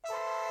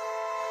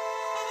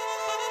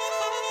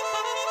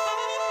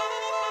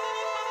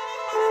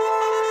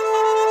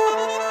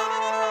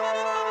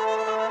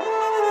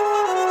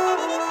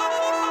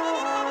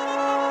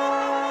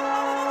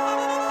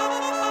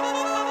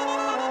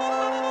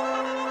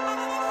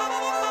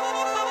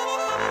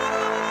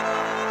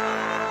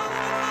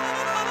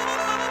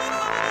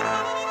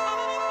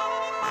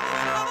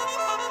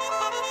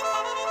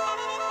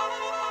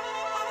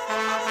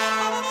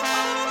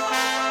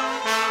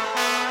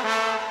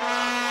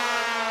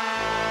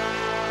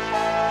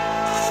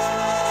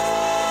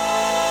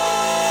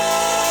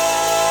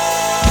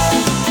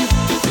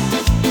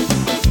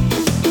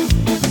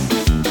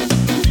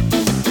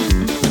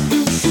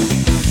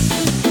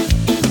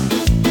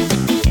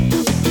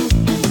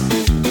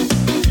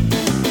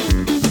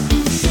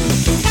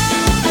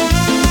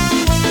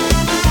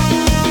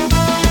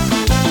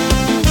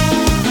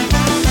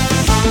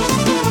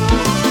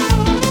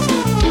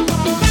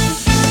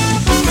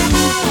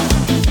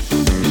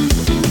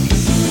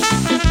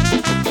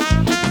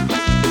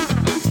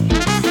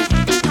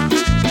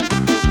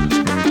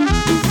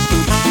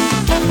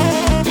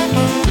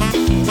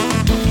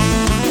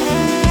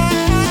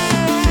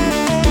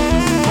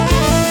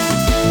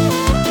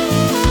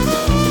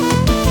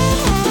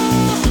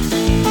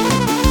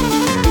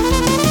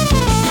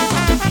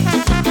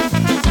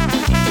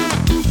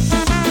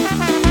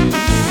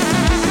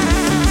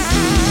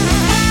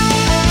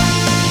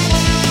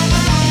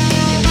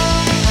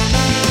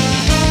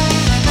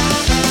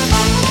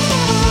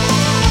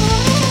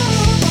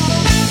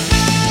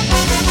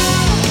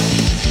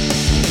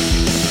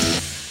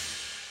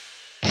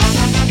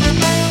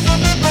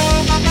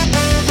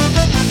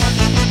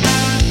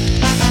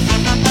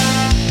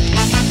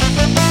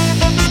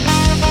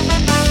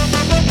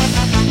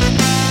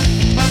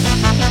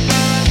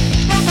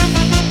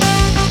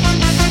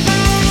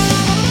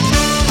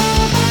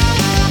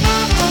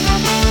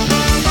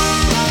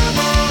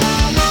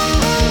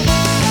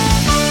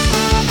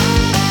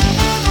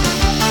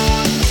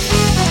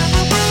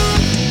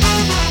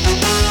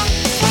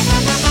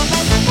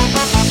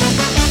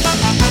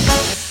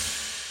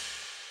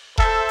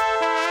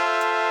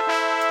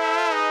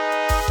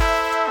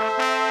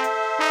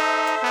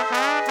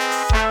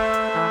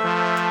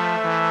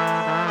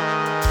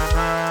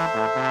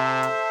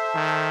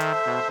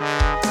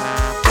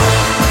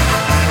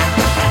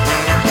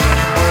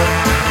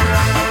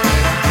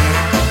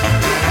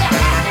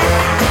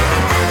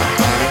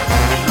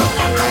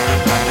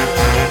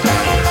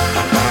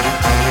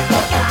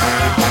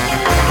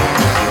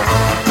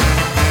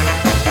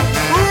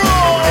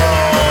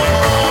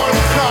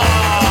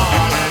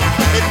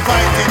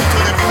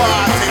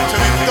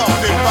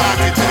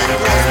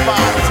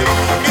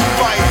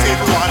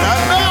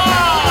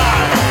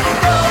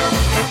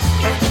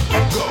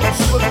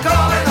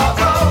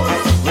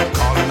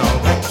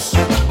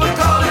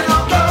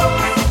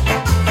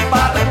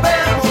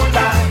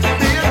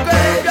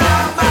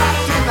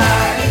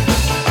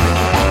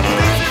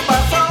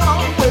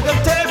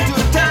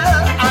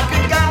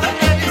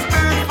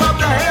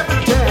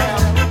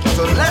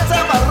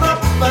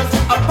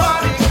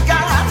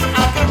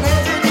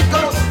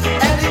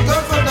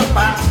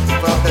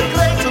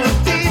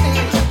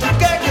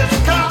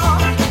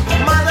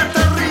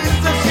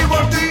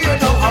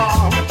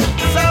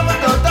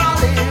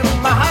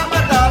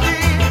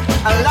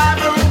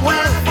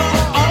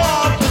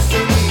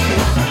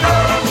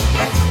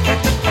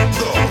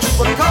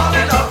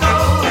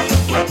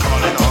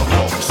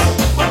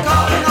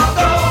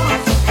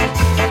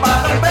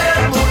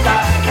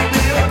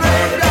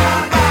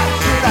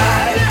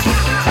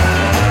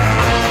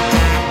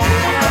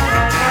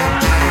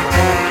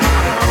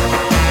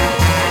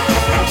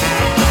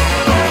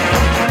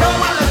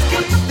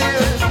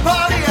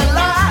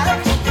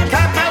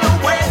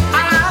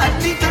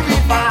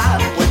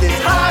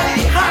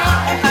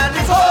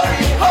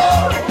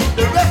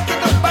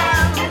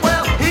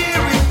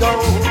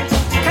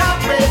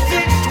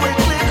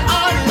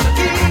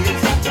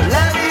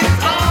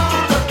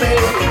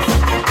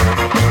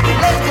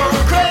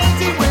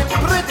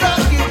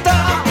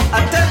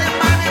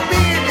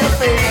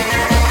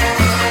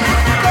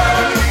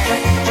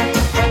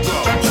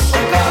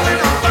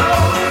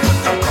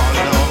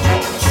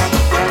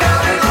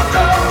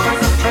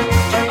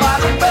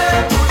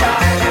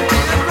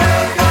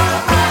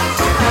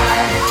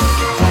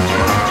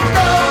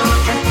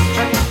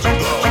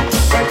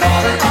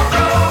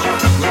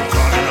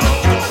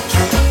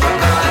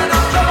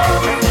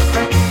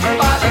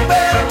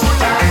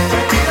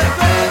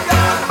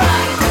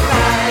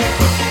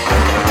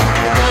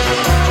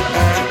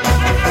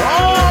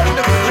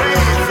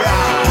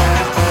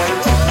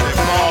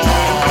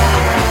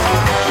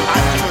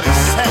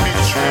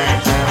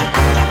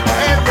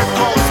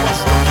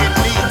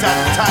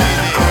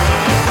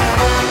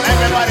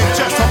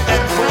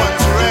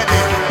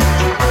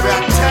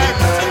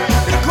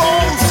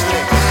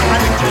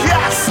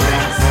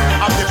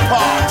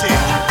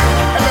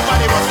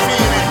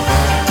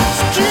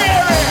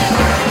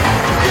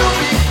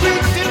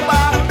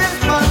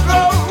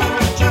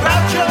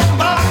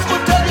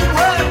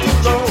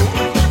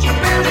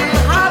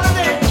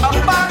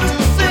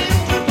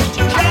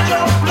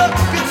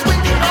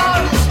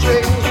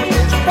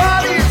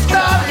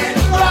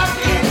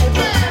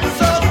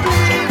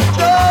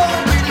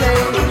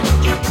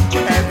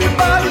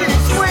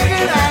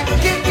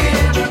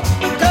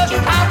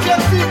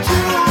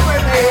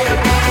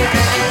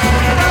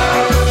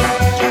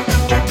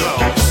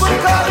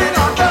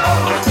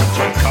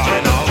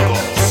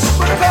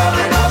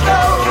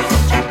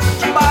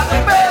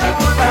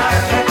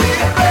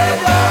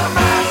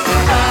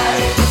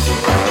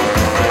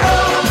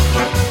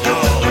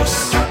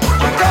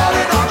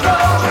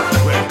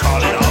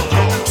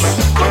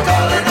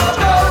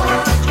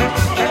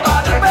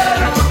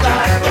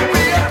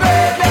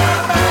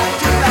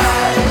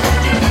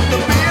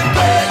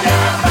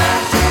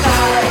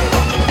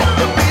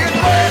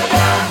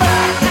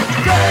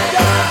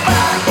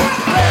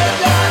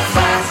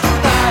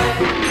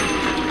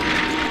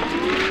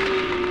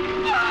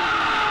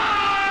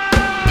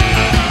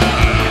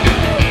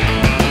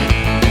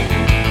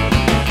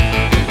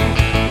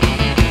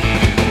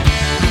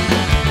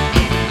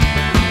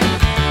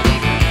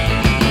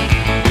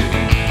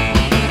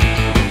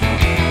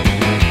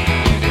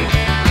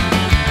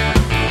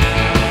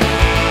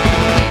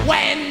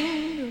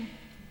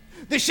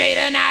The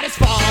shade of night is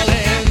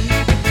falling,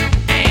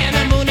 and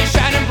the moon is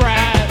shining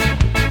bright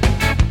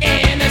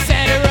in the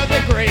center of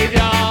the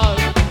graveyard,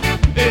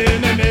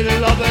 in the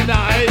middle of the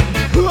night.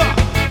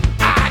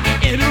 I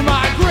get into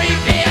my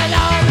grave bed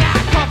all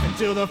night, puffing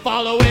till the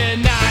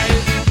following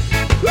night.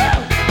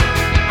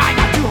 I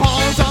got two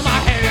horns on my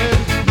head,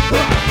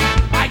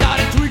 I got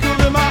a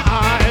twinkle in my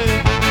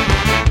eye,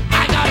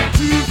 I got a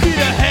 2 feet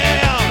of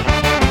hair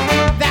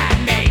that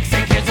makes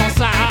the kids all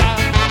sigh.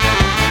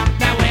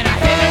 Now when I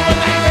hit it with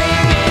my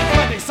grave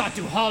bed, they start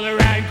to holler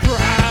and cry.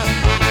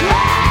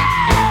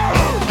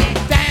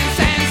 Dance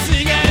and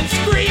sing and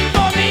scream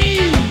for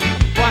me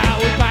while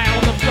we bang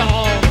on the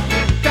floor.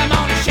 Come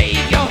on and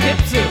shake your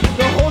hips to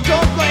hold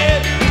your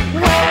breath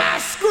when I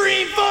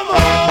scream for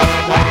more.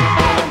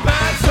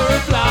 Bats are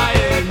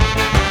flying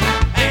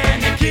and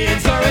the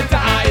kids are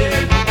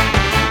dying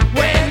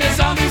when the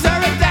zombies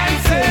are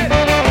dancing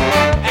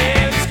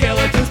and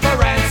skeletons for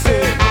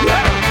ransom.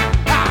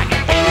 I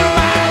get into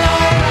my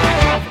long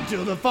night off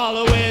until the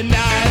following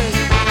night.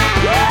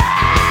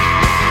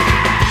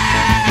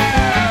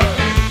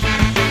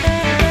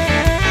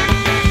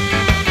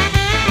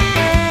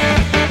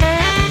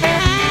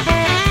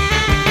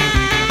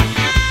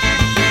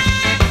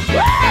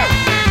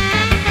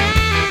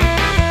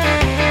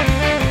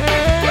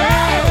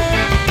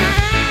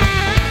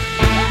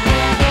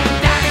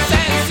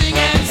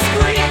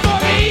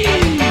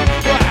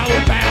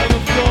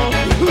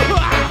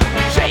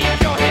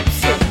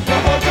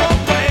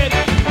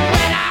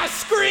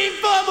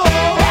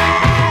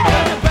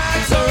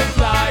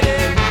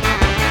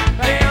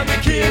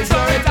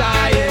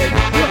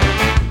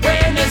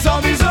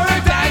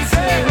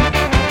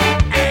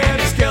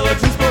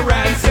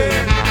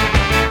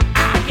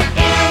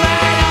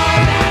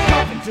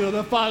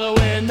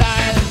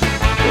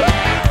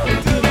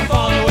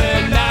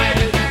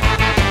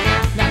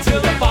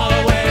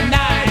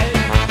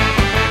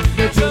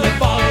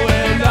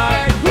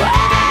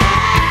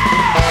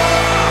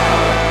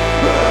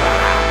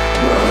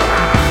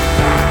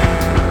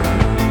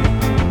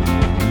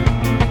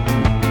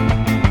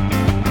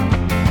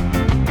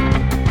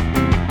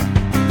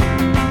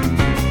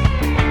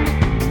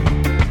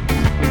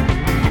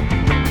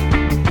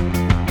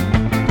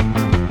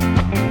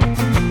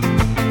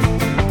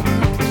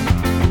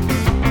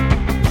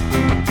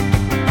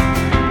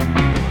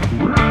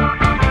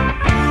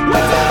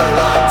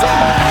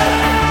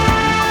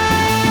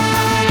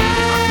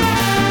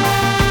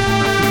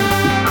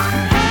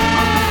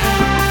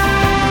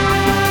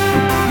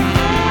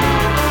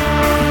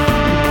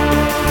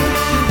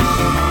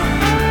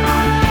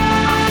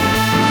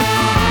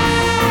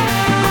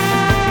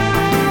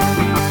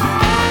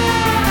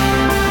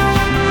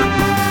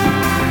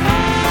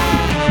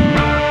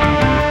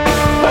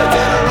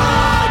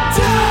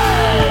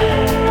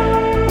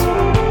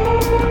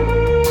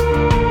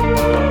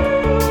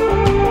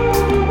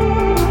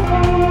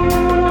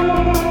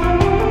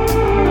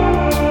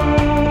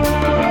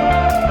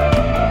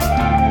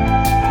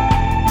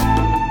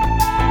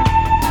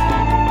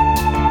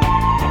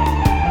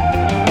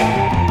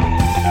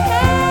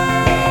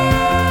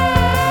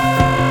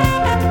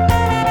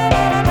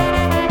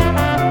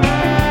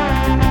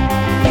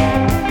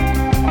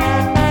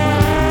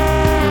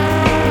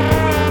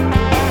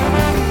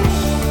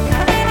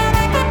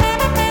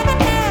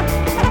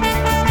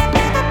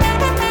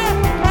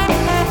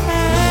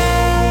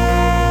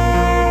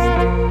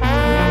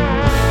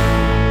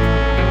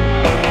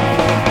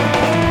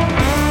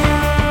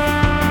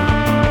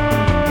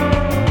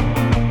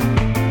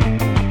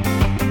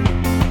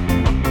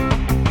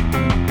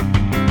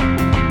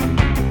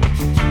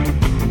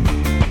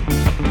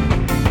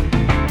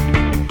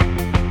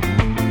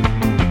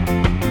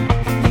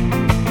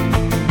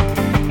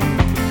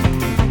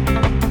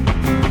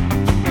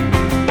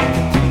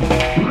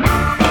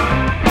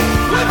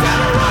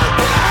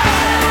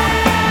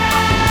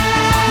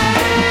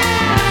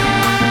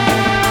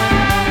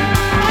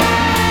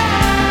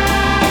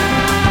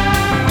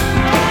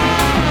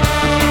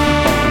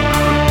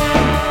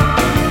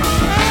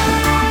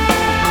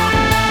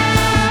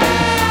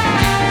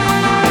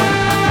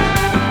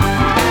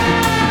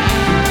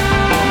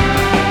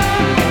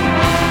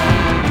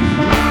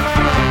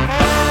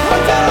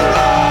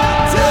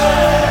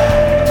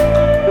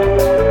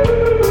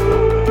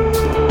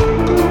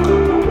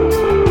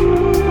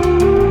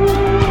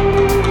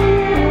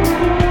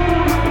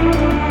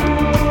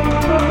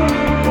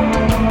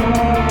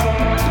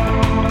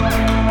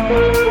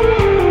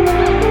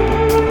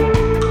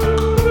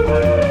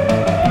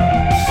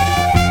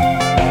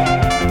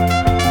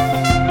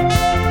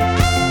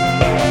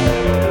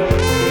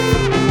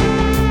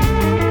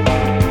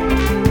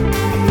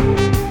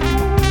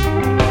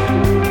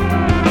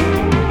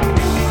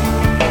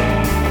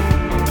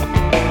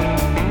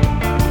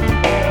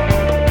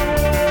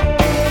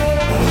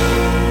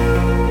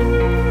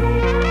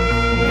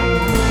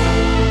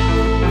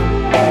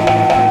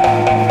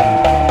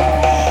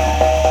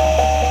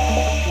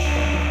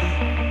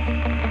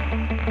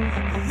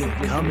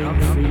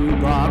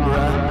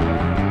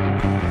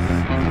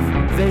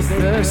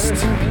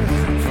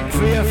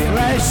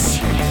 flesh.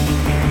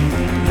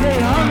 They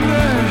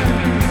hunger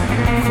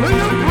for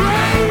your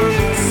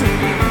brains.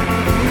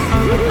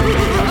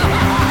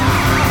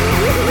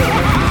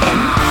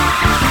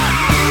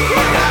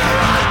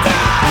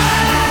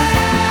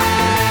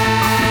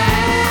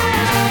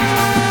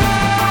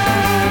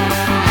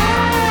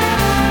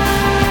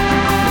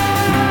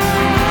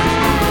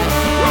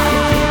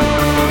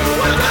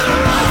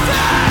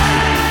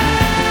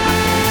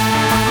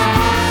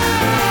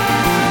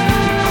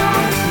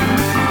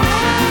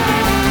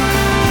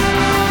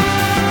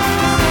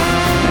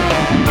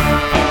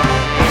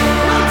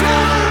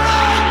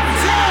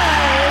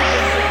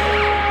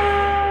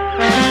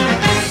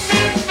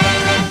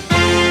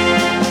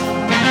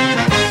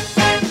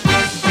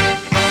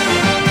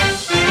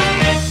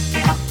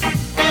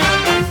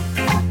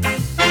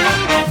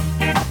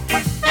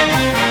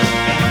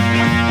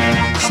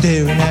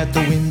 Staring out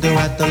the window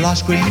at the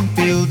lush green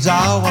fields.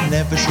 Oh, I'm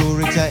never sure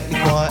exactly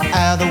quite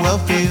how the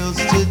world feels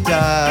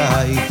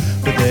today.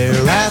 But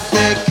they're out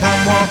there,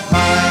 come what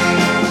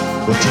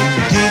may, watching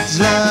the kids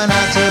learn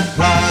how to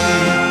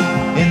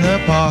play in the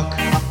park.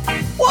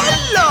 What a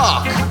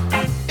lark!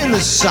 In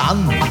the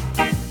sun,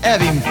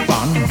 having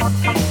fun.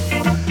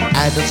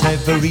 Adults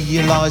never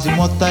realising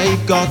what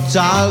they've got.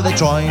 Oh, they're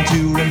trying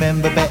to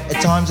remember better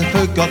times and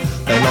forgot.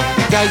 They lock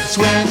the gates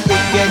when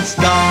it gets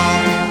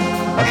dark,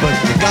 but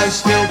the ghosts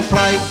still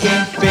play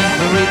in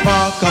Finsbury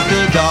Park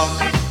after dark.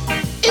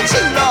 It's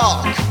a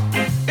lark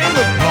in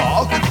the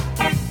park.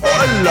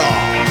 What a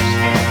lark!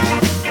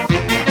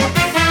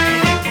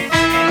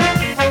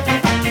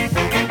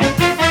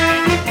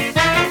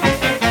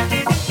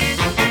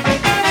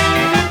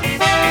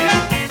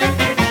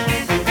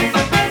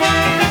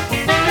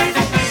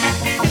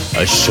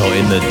 A shot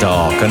in the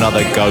dark,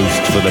 another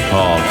ghost for the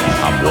park.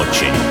 I'm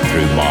watching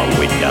through my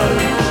window.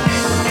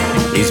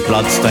 His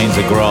blood stains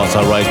the grass,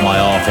 I raise my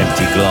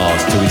half-empty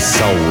glass to his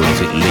soul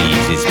as it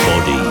leaves his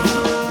body.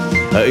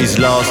 At his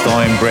last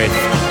dying breath,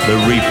 the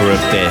reaper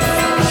of death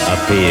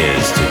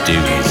appears to do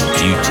his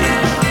duty.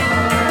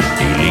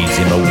 He leads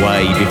him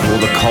away before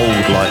the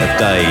cold light of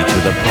day to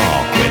the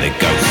park where the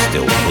ghosts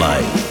still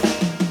play.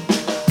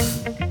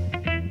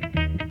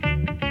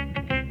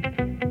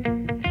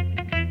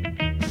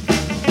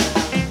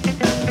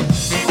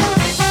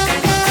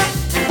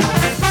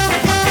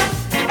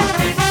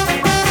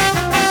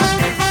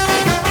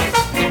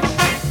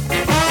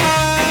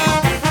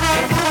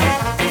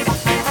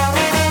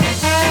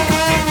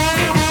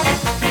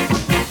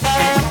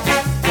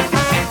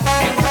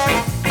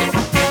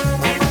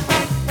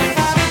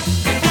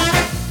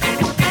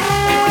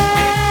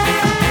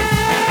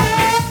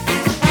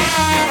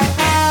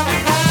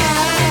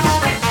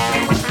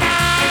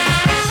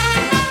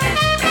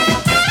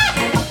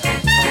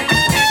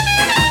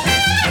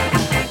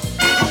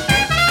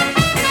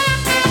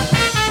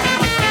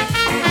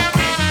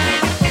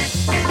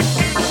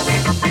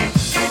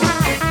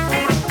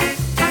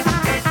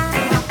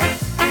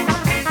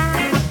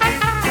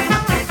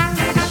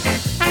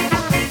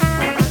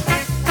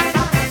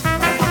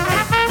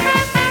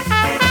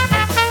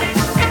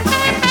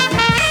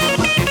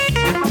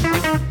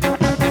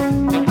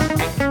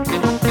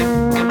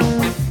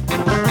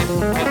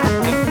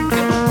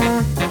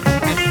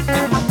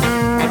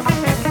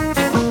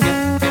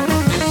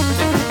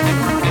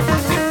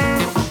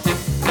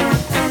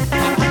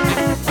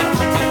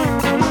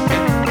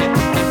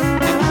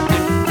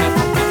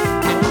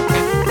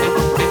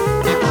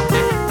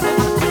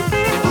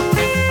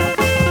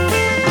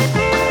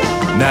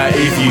 Now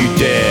if you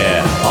dare,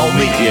 I'll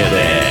meet you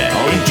there.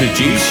 I'll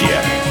introduce you,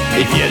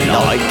 if you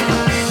like.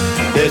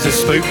 There's the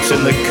spooks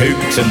and the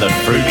kooks and the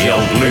fruity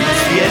old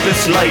loops, the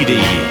headless lady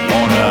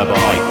on her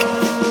bike.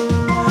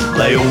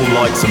 They all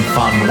like some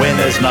fun when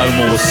there's no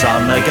more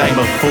sun. A game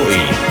of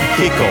footy,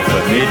 kick off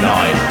at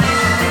midnight.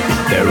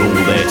 They're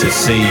all there to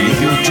see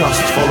if you'll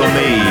just follow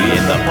me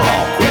in the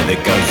park where the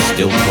ghosts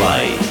still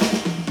play.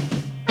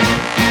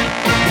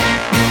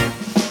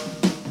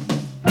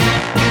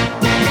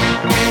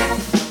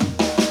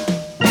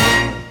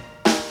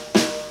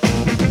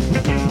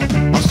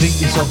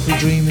 Softly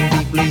dreaming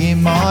deeply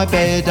in my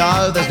bed.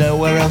 Oh, there's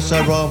nowhere else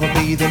I'd rather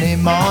be than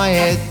in my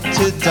head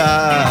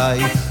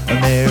today.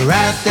 And they're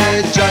out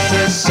there just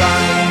the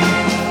same,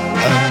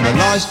 and the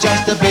life's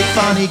just a big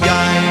funny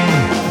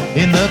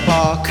game in the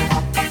park.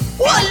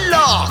 What a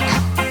lark!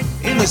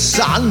 In the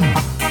sun,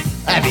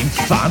 having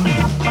fun.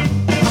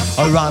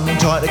 I run and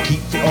try to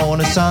keep it on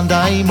a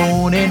Sunday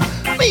morning.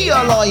 Me,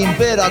 I lie in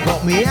bed, I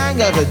got me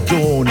hangover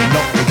dawning.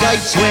 Lock the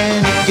gates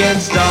when it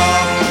gets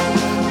dark,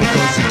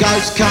 because the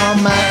ghosts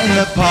come out in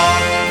the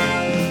park.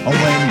 And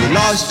when your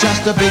life's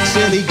just a big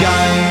silly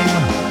game,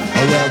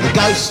 oh well, the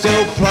ghosts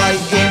still play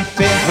in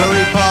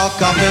Finsbury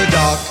Park after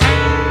dark.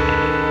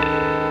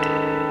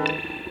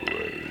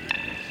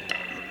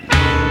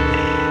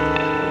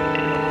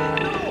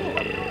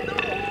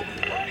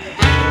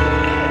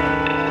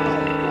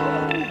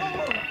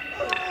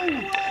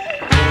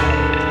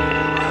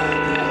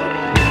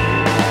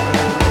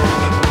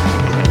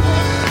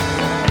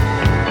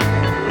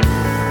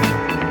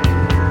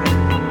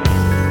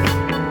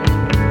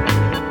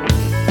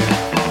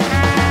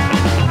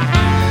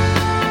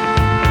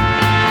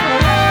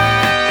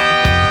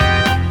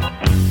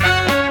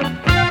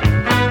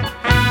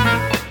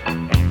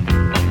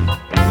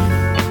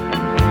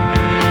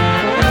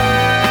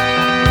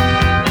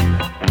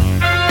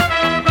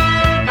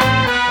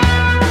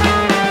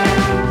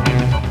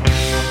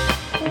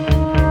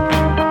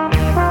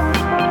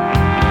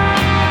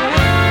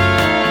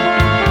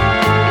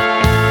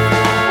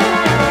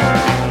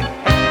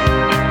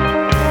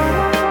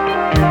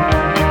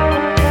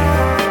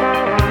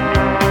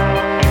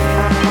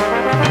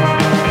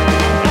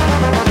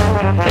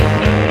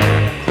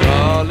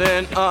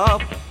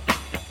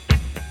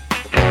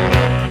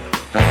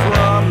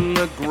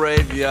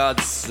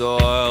 blood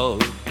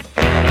soiled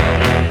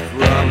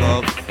from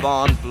a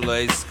fun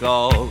place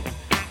called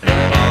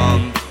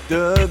underground.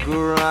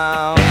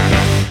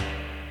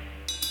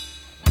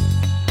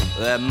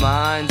 Their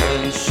minds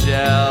and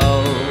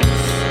shells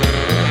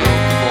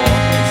for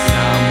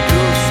sound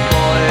to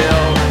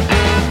spoil.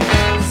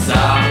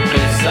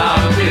 Zombie,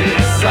 zombie,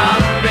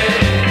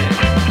 zombie,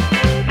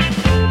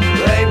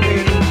 they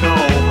mean no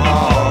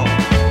harm.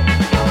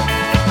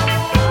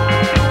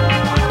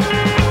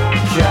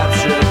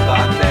 Captured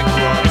by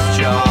Necron's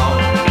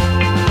charm.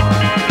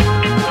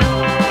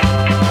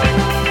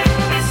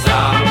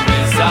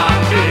 Zombie,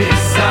 zombie,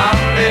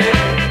 zombie,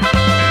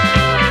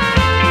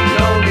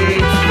 no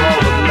need for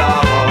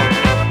alarm.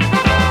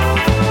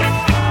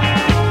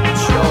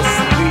 Your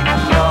sweet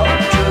love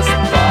just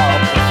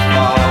bob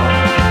apart.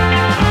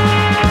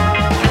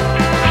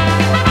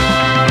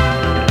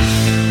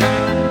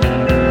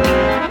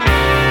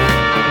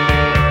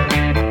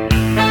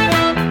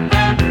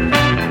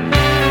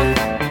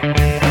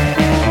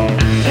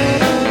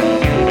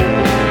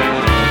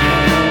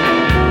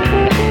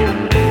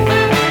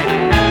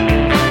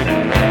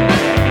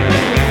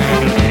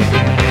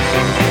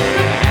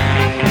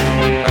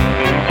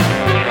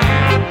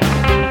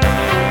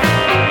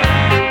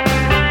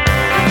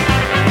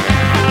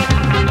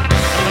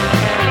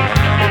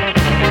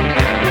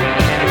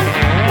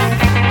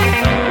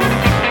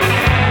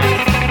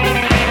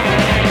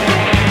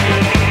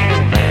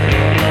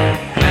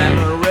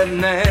 Hammer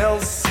and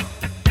nails,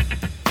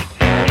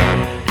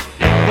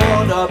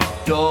 board up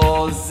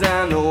doors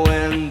and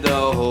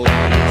windows.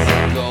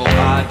 Go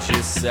hide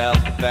yourself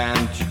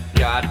and you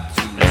got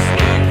to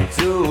stick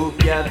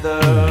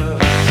together.